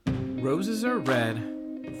Roses are red,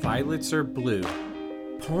 violets are blue.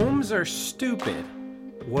 Poems are stupid.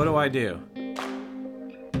 What do I do?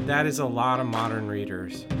 That is a lot of modern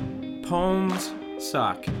readers. Poems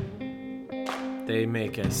suck. They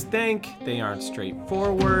make us think, they aren't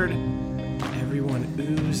straightforward. Everyone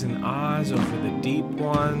oohs and ahs over the deep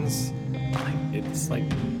ones. It's like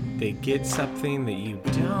they get something that you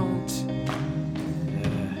don't.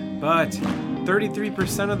 But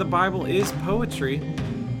 33% of the Bible is poetry,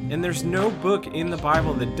 and there's no book in the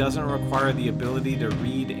Bible that doesn't require the ability to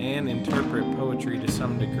read and interpret poetry to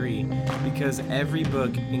some degree, because every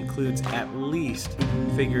book includes at least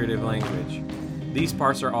figurative language. These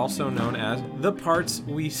parts are also known as the parts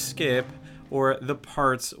we skip or the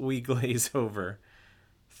parts we glaze over.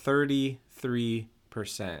 33%.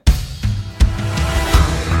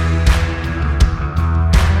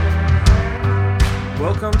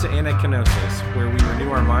 Welcome to Anakinosis, where we renew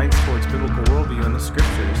our minds towards biblical worldview in the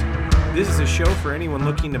scriptures. This is a show for anyone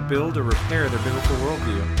looking to build or repair their biblical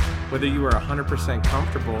worldview. Whether you are 100%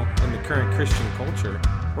 comfortable in the current Christian culture,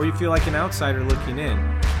 or you feel like an outsider looking in,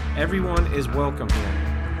 everyone is welcome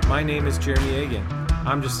here. My name is Jeremy Egan.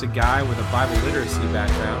 I'm just a guy with a Bible literacy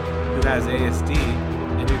background who has ASD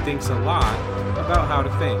and who thinks a lot about how to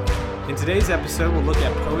think. In today's episode, we'll look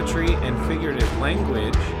at poetry and figurative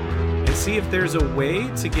language and see if there's a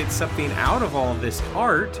way to get something out of all of this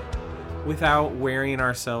art without wearing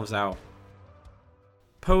ourselves out.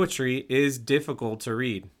 Poetry is difficult to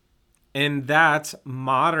read, and that's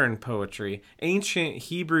modern poetry. Ancient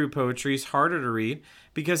Hebrew poetry is harder to read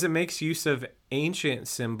because it makes use of ancient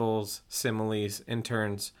symbols, similes, and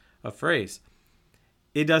turns of phrase.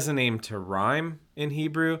 It doesn't aim to rhyme in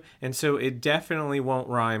Hebrew, and so it definitely won't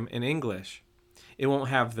rhyme in English. It won't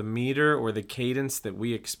have the meter or the cadence that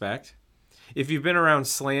we expect. If you've been around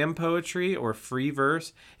slam poetry or free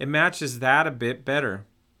verse, it matches that a bit better.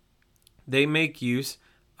 They make use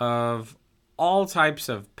of all types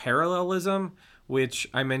of parallelism, which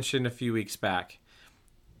I mentioned a few weeks back.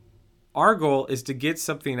 Our goal is to get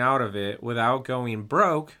something out of it without going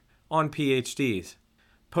broke on PhDs.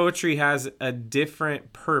 Poetry has a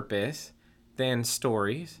different purpose than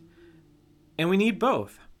stories, and we need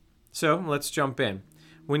both. So let's jump in.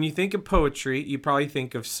 When you think of poetry, you probably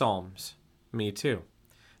think of Psalms. Me too.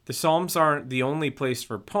 The Psalms aren't the only place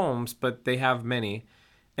for poems, but they have many.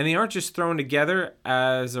 And they aren't just thrown together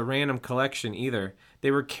as a random collection either.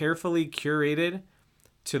 They were carefully curated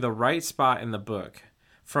to the right spot in the book.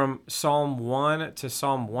 From Psalm 1 to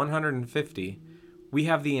Psalm 150, we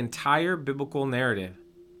have the entire biblical narrative.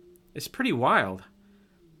 It's pretty wild.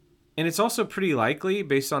 And it's also pretty likely,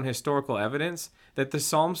 based on historical evidence, that the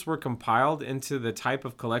Psalms were compiled into the type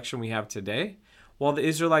of collection we have today, while the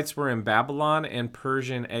Israelites were in Babylon and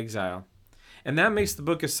Persian exile. And that makes the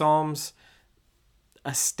book of Psalms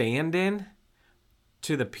a stand-in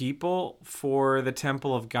to the people for the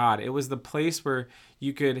temple of God. It was the place where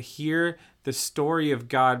you could hear the story of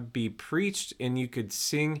God be preached and you could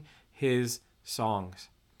sing his songs.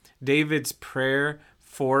 David's prayer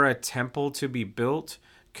for a temple to be built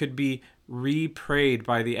could be re-prayed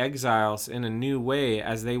by the exiles in a new way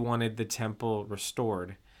as they wanted the temple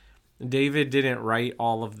restored. David didn't write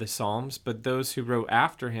all of the Psalms, but those who wrote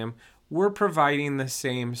after him were providing the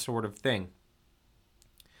same sort of thing.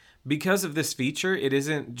 Because of this feature, it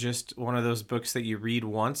isn't just one of those books that you read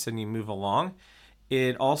once and you move along.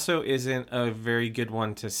 It also isn't a very good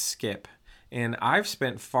one to skip. And I've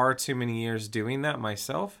spent far too many years doing that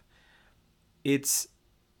myself. It's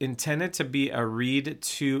intended to be a read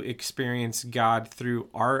to experience God through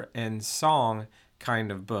art and song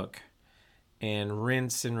kind of book, and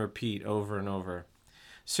rinse and repeat over and over.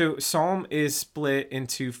 So Psalm is split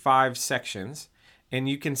into 5 sections, and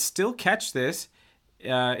you can still catch this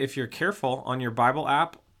if you're careful on your Bible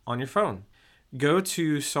app on your phone. Go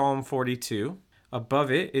to Psalm 42.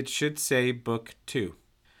 Above it, it should say Book 2.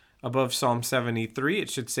 Above Psalm 73,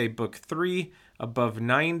 it should say Book 3. Above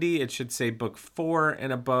 90, it should say Book 4.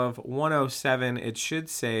 And above 107, it should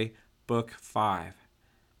say Book 5.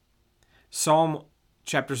 Psalm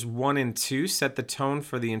Chapters 1 and 2 set the tone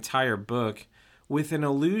for the entire book, with an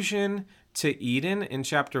allusion to Eden in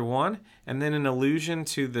chapter 1, and then an allusion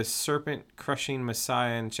to the serpent-crushing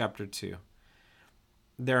Messiah in chapter 2.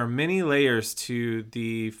 There are many layers to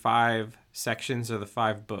the 5 sections of the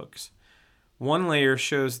 5 books. One layer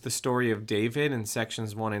shows the story of David in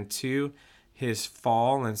sections 1 and 2, his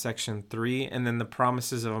fall in section 3, and then the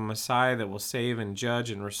promises of a Messiah that will save and judge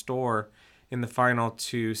and restore in the final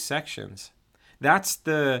 2 sections. That's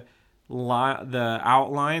the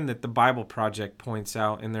outline that the Bible Project points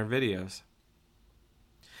out in their videos.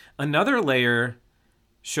 Another layer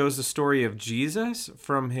shows the story of Jesus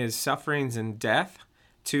from his sufferings and death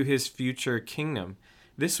to his future kingdom.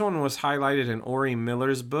 This one was highlighted in Ori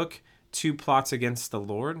Miller's book, Two Plots Against the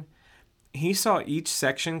Lord. He saw each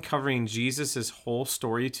section covering Jesus' whole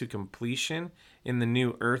story to completion in the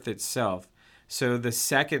new earth itself. So the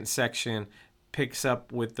second section picks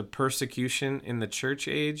up with the persecution in the church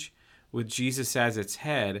age, with Jesus as its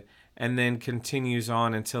head, and then continues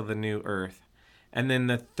on until the new earth. And then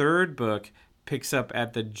the third book picks up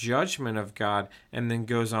at the judgment of God and then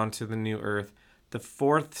goes on to the new earth. The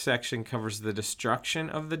fourth section covers the destruction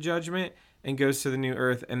of the judgment and goes to the new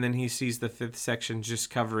earth. And then he sees the fifth section just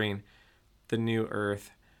covering the new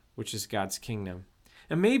earth, which is God's kingdom.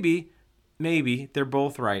 And maybe they're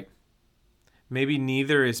both right. Maybe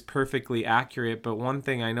neither is perfectly accurate, but one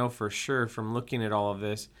thing I know for sure from looking at all of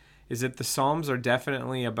this is that the Psalms are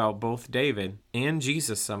definitely about both David and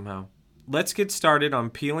Jesus somehow. Let's get started on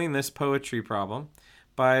peeling this poetry problem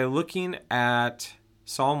by looking at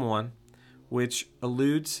Psalm 1, which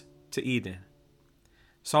alludes to Eden.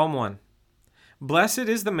 Psalm 1. Blessed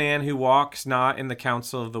is the man who walks not in the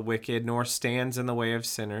counsel of the wicked, nor stands in the way of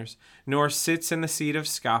sinners, nor sits in the seat of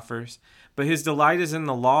scoffers. But his delight is in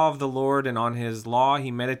the law of the Lord, and on his law he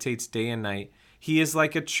meditates day and night. He is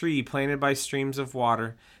like a tree planted by streams of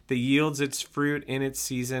water, that yields its fruit in its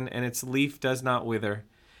season, and its leaf does not wither.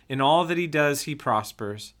 In all that he does, he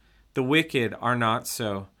prospers. The wicked are not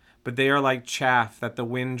so, but they are like chaff that the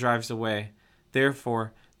wind drives away.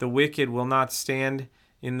 Therefore, the wicked will not stand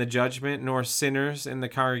in the judgment, nor sinners in the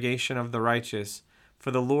congregation of the righteous.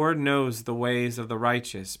 For the Lord knows the ways of the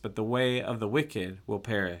righteous, but the way of the wicked will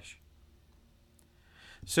perish.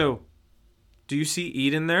 So, do you see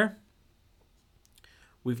Eden there?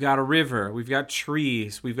 We've got a river, we've got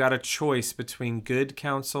trees, we've got a choice between good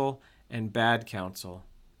counsel and bad counsel.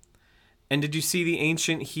 And did you see the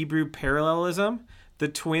ancient Hebrew parallelism? The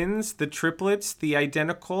twins, the triplets, the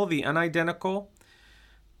identical, the unidentical?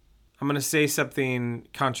 I'm going to say something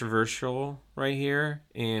controversial right here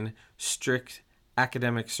in strict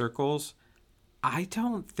academic circles. I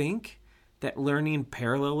don't think that learning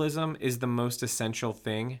parallelism is the most essential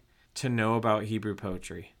thing to know about Hebrew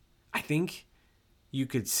poetry. I think you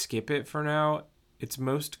could skip it for now. It's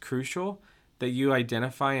most crucial that you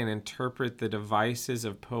identify and interpret the devices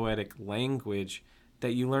of poetic language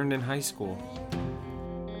that you learned in high school.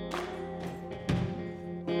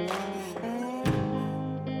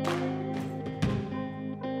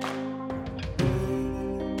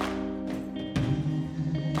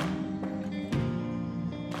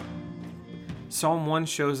 Psalm 1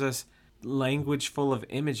 shows us language full of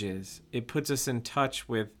images. It puts us in touch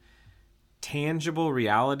with tangible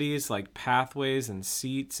realities like pathways and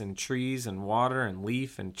seats and trees and water and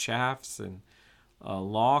leaf and chaffs and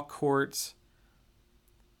law courts.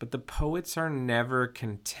 But the poets are never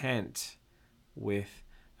content with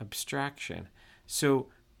abstraction. So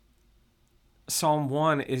Psalm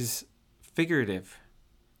 1 is figurative,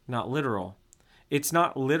 not literal. It's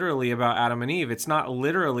not literally about Adam and Eve. It's not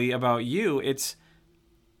literally about you. It's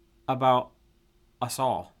about us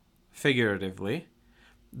all, figuratively.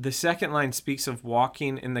 The second line speaks of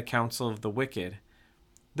walking in the counsel of the wicked.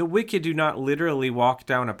 The wicked do not literally walk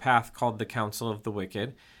down a path called the counsel of the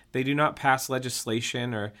wicked. They do not pass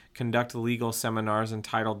legislation or conduct legal seminars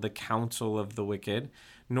entitled the counsel of the wicked,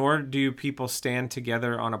 nor do people stand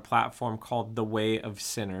together on a platform called the way of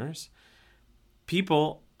sinners.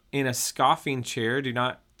 People in a scoffing chair do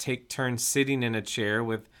not take turns sitting in a chair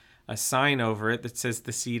with a sign over it that says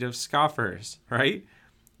the seat of scoffers, right?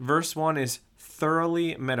 Verse 1 is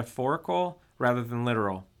thoroughly metaphorical rather than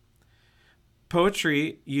literal.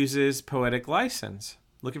 Poetry uses poetic license.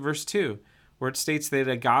 Look at verse 2, where it states that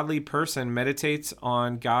a godly person meditates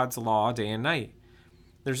on God's law day and night.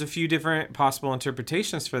 There's a few different possible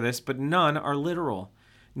interpretations for this, but none are literal.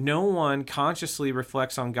 No one consciously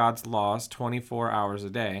reflects on God's laws 24 hours a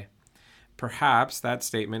day. Perhaps that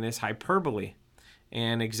statement is hyperbole,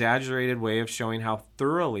 an exaggerated way of showing how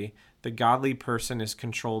thoroughly the godly person is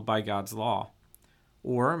controlled by God's law.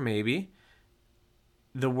 Or maybe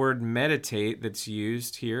the word meditate that's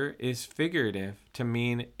used here is figurative to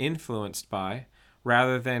mean influenced by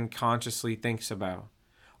rather than consciously thinks about.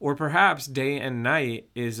 Or perhaps day and night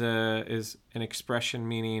is an expression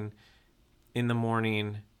meaning in the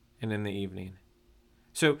morning and in the evening.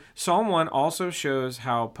 So Psalm 1 also shows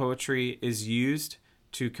how poetry is used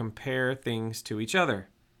to compare things to each other.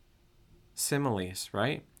 Similes,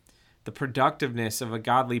 right? The productiveness of a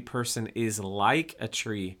godly person is like a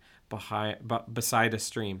tree beside a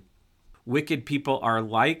stream. Wicked people are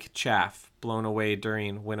like chaff blown away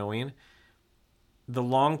during winnowing. The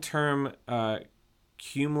long-term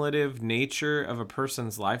cumulative nature of a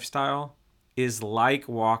person's lifestyle is like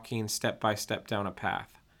walking step by step down a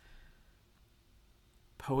path.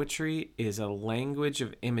 Poetry is a language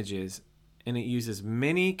of images, and it uses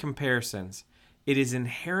many comparisons. It is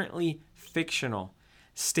inherently fictional,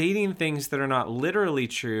 stating things that are not literally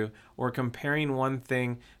true or comparing one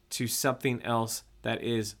thing to something else that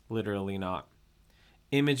is literally not.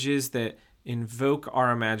 Images that invoke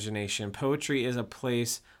our imagination. Poetry is a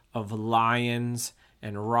place of lions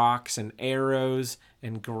and rocks and arrows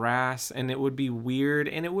and grass, and it would be weird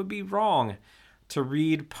and it would be wrong to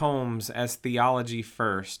read poems as theology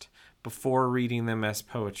first before reading them as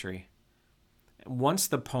poetry. Once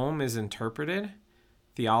the poem is interpreted,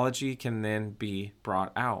 theology can then be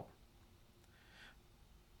brought out.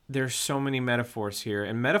 There's so many metaphors here,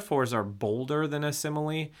 and metaphors are bolder than a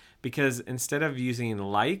simile because instead of using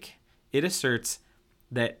like, it asserts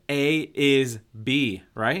that A is B,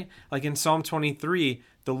 right? Like in Psalm 23,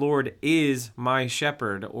 the Lord is my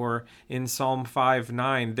shepherd, or in Psalm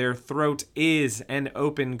 5:9, their throat is an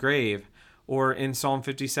open grave, or in Psalm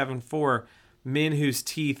 57:4, men whose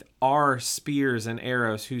teeth are spears and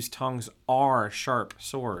arrows, whose tongues are sharp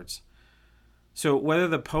swords. So whether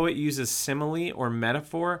the poet uses simile or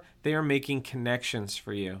metaphor, they are making connections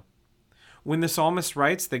for you. When the psalmist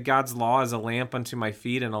writes that God's law is a lamp unto my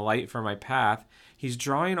feet and a light for my path, he's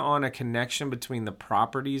drawing on a connection between the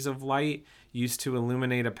properties of light used to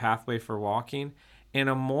illuminate a pathway for walking and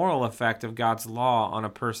a moral effect of God's law on a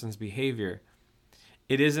person's behavior.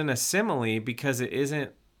 It isn't a simile because it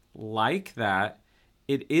isn't like that.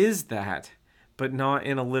 It is that, but not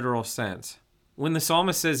in a literal sense. When the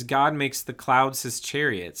psalmist says God makes the clouds his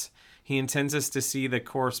chariots, he intends us to see the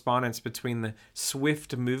correspondence between the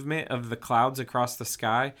swift movement of the clouds across the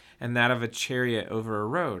sky and that of a chariot over a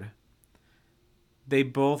road. They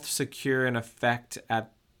both secure an effect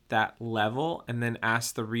at that level and then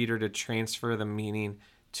ask the reader to transfer the meaning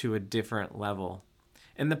to a different level.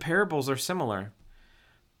 And the parables are similar.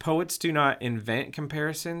 Poets do not invent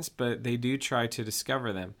comparisons, but they do try to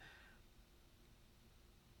discover them.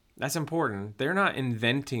 That's important. They're not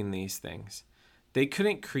inventing these things. They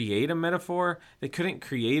couldn't create a metaphor. They couldn't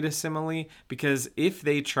create a simile, because if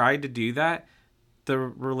they tried to do that, the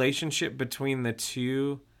relationship between the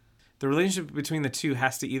two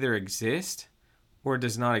has to either exist or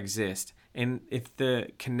does not exist. And if the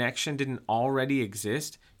connection didn't already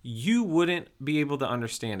exist, you wouldn't be able to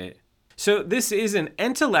understand it. So this is an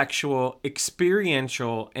intellectual,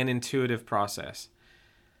 experiential, and intuitive process.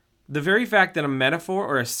 The very fact that a metaphor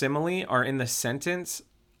or a simile are in the sentence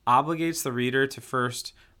obligates the reader to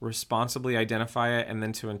first responsibly identify it and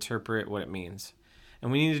then to interpret what it means.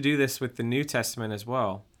 And we need to do this with the New Testament as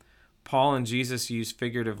well. Paul and Jesus use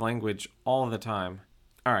figurative language all the time.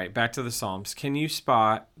 All right, back to the Psalms. Can you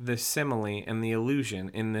spot the simile and the allusion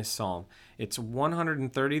in this psalm? It's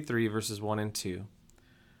 133 verses 1 and 2.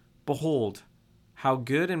 Behold, how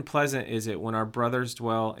good and pleasant is it when our brothers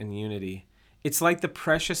dwell in unity. It's like the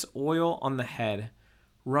precious oil on the head,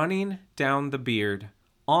 running down the beard,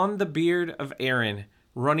 on the beard of Aaron,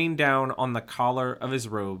 running down on the collar of his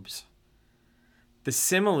robes. The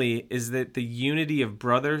simile is that the unity of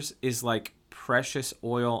brothers is like precious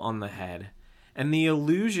oil on the head. And the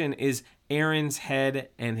allusion is Aaron's head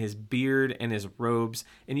and his beard and his robes.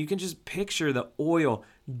 And you can just picture the oil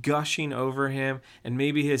gushing over him and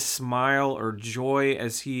maybe his smile or joy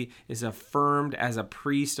as he is affirmed as a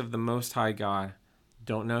priest of the Most High God.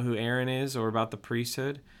 Don't know who Aaron is or about the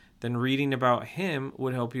priesthood? Then reading about him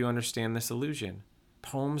would help you understand this allusion.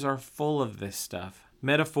 Poems are full of this stuff.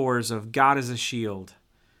 Metaphors of God as a shield.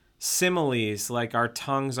 Similes like our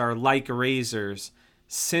tongues are like razors.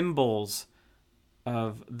 Symbols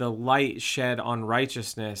of the light shed on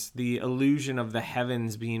righteousness, the illusion of the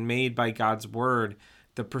heavens being made by God's word,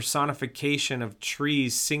 the personification of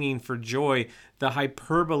trees singing for joy, the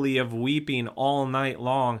hyperbole of weeping all night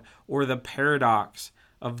long, or the paradox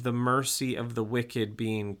of the mercy of the wicked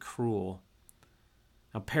being cruel.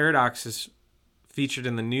 Now, paradox is featured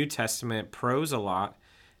in the New Testament prose a lot.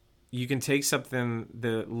 You can take something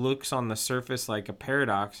that looks on the surface like a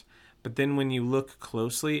paradox, but then when you look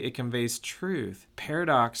closely, it conveys truth.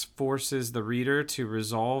 Paradox forces the reader to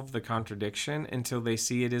resolve the contradiction until they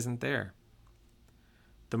see it isn't there.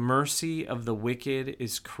 The mercy of the wicked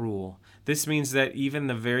is cruel. This means that even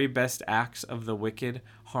the very best acts of the wicked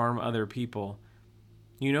harm other people.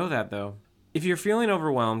 You know that, though. If you're feeling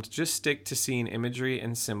overwhelmed, just stick to seeing imagery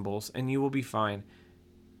and symbols, and you will be fine.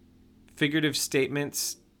 Figurative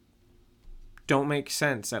statements don't make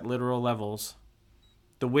sense at literal levels.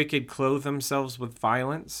 The wicked clothe themselves with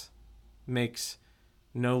violence makes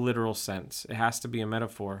no literal sense. It has to be a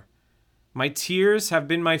metaphor. My tears have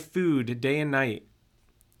been my food day and night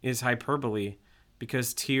is hyperbole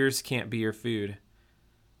because tears can't be your food.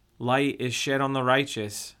 Light is shed on the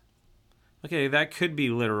righteous. Okay, that could be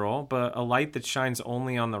literal, but a light that shines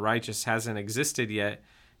only on the righteous hasn't existed yet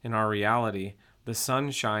in our reality. The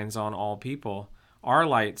sun shines on all people. Our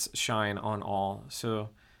lights shine on all. So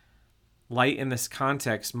light in this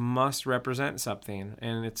context must represent something,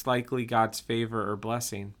 and it's likely God's favor or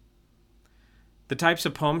blessing. The types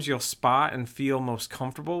of poems you'll spot and feel most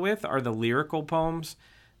comfortable with are the lyrical poems.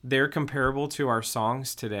 They're comparable to our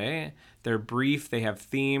songs today. They're brief, they have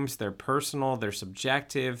themes, they're personal, they're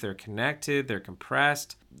subjective, they're connected, they're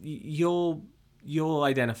compressed. You'll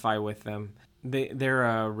identify with them. They're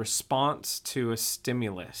a response to a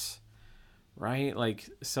stimulus, right? Like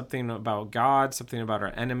something about God, something about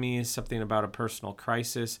our enemies, something about a personal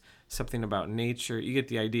crisis, something about nature. You get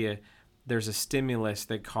the idea. There's a stimulus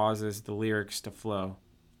that causes the lyrics to flow.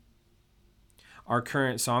 Our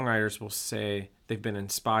current songwriters will say they've been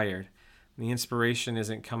inspired. The inspiration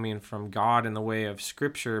isn't coming from God in the way of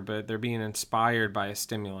scripture, but they're being inspired by a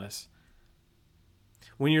stimulus.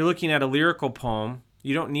 When you're looking at a lyrical poem,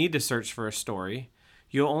 you don't need to search for a story.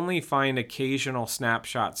 You'll only find occasional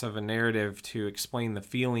snapshots of a narrative to explain the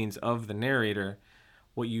feelings of the narrator.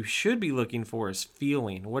 What you should be looking for is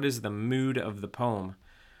feeling. What is the mood of the poem?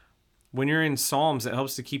 When you're in Psalms, it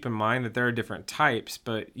helps to keep in mind that there are different types,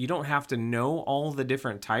 but you don't have to know all the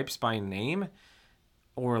different types by name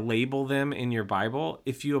or label them in your Bible.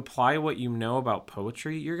 If you apply what you know about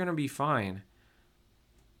poetry, you're going to be fine.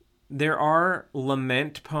 There are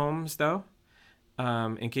lament poems, though,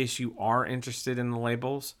 in case you are interested in the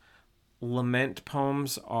labels. Lament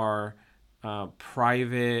poems are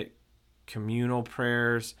private, communal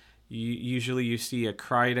prayers. Usually you see a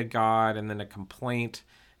cry to God and then a complaint,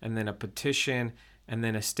 and then a petition, and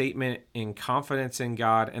then a statement in confidence in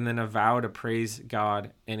God, and then a vow to praise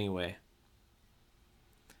God anyway.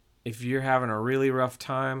 If you're having a really rough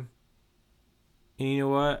time, and you know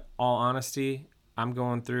what? All honesty, I'm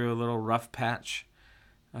going through a little rough patch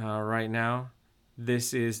right now.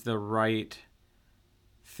 This is the right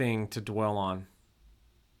thing to dwell on.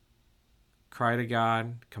 Cry to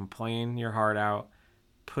God, complain your heart out,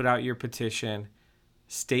 put out your petition,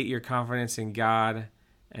 state your confidence in God,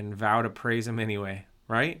 and vow to praise him anyway,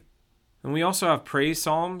 right? And we also have praise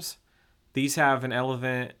psalms. These have an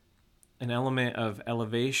element of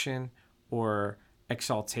elevation or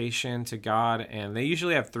exaltation to God, and they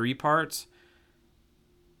usually have 3 parts: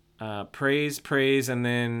 praise, and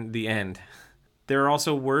then the end. There are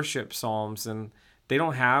also worship psalms, and they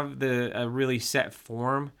don't have a really set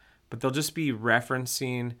form, but they'll just be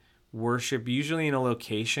referencing worship, usually in a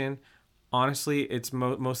location. Honestly, it's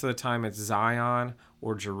most of the time it's Zion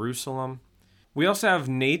or Jerusalem. We also have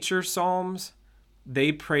nature psalms.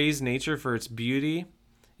 They praise nature for its beauty,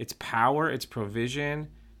 its power, its provision,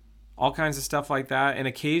 all kinds of stuff like that. And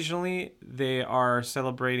occasionally they are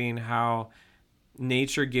celebrating how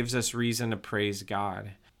nature gives us reason to praise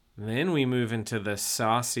God. Then we move into the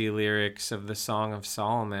saucy lyrics of the Song of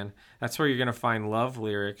Solomon. That's where you're going to find love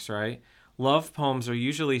lyrics, right? Love poems are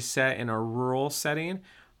usually set in a rural setting,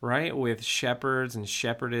 right, with shepherds and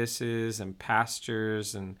shepherdesses and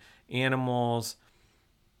pastures and animals.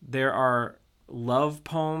 There are love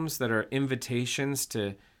poems that are invitations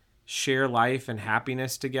to share life and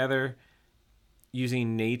happiness together,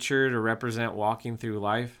 using nature to represent walking through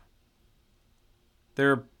life.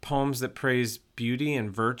 There are poems that praise beauty and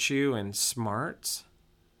virtue and smarts.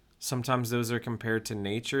 Sometimes those are compared to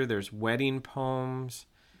nature. There's wedding poems.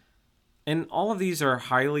 And all of these are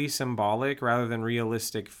highly symbolic rather than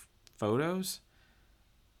realistic photos.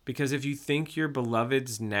 Because if you think your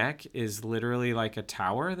beloved's neck is literally like a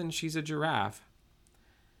tower, then she's a giraffe.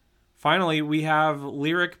 Finally, we have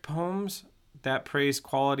lyric poems that praise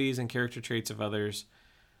qualities and character traits of others.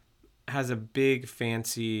 It has a big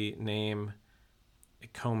fancy name,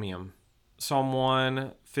 encomium. Psalm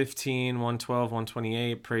 115, 112,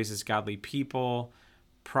 128 praises godly people.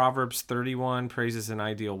 Proverbs 31 praises an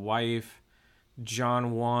ideal wife.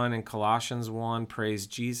 John 1 and Colossians 1 praise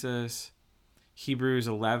Jesus. Hebrews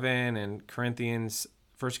 11 and 1 Corinthians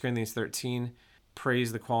 13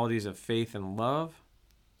 praise the qualities of faith and love.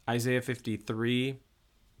 Isaiah 53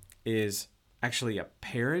 is actually a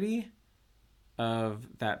parody of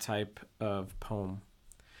that type of poem.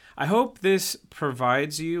 I hope this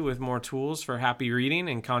provides you with more tools for happy reading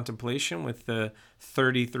and contemplation with the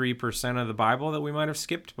 33% of the Bible that we might have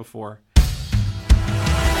skipped before.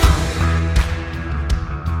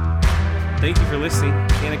 Thank you for listening.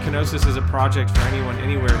 Anakinosis is a project for anyone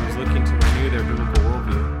anywhere who's looking to renew their biblical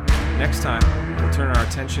worldview. Next time, we'll turn our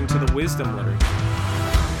attention to the wisdom literature.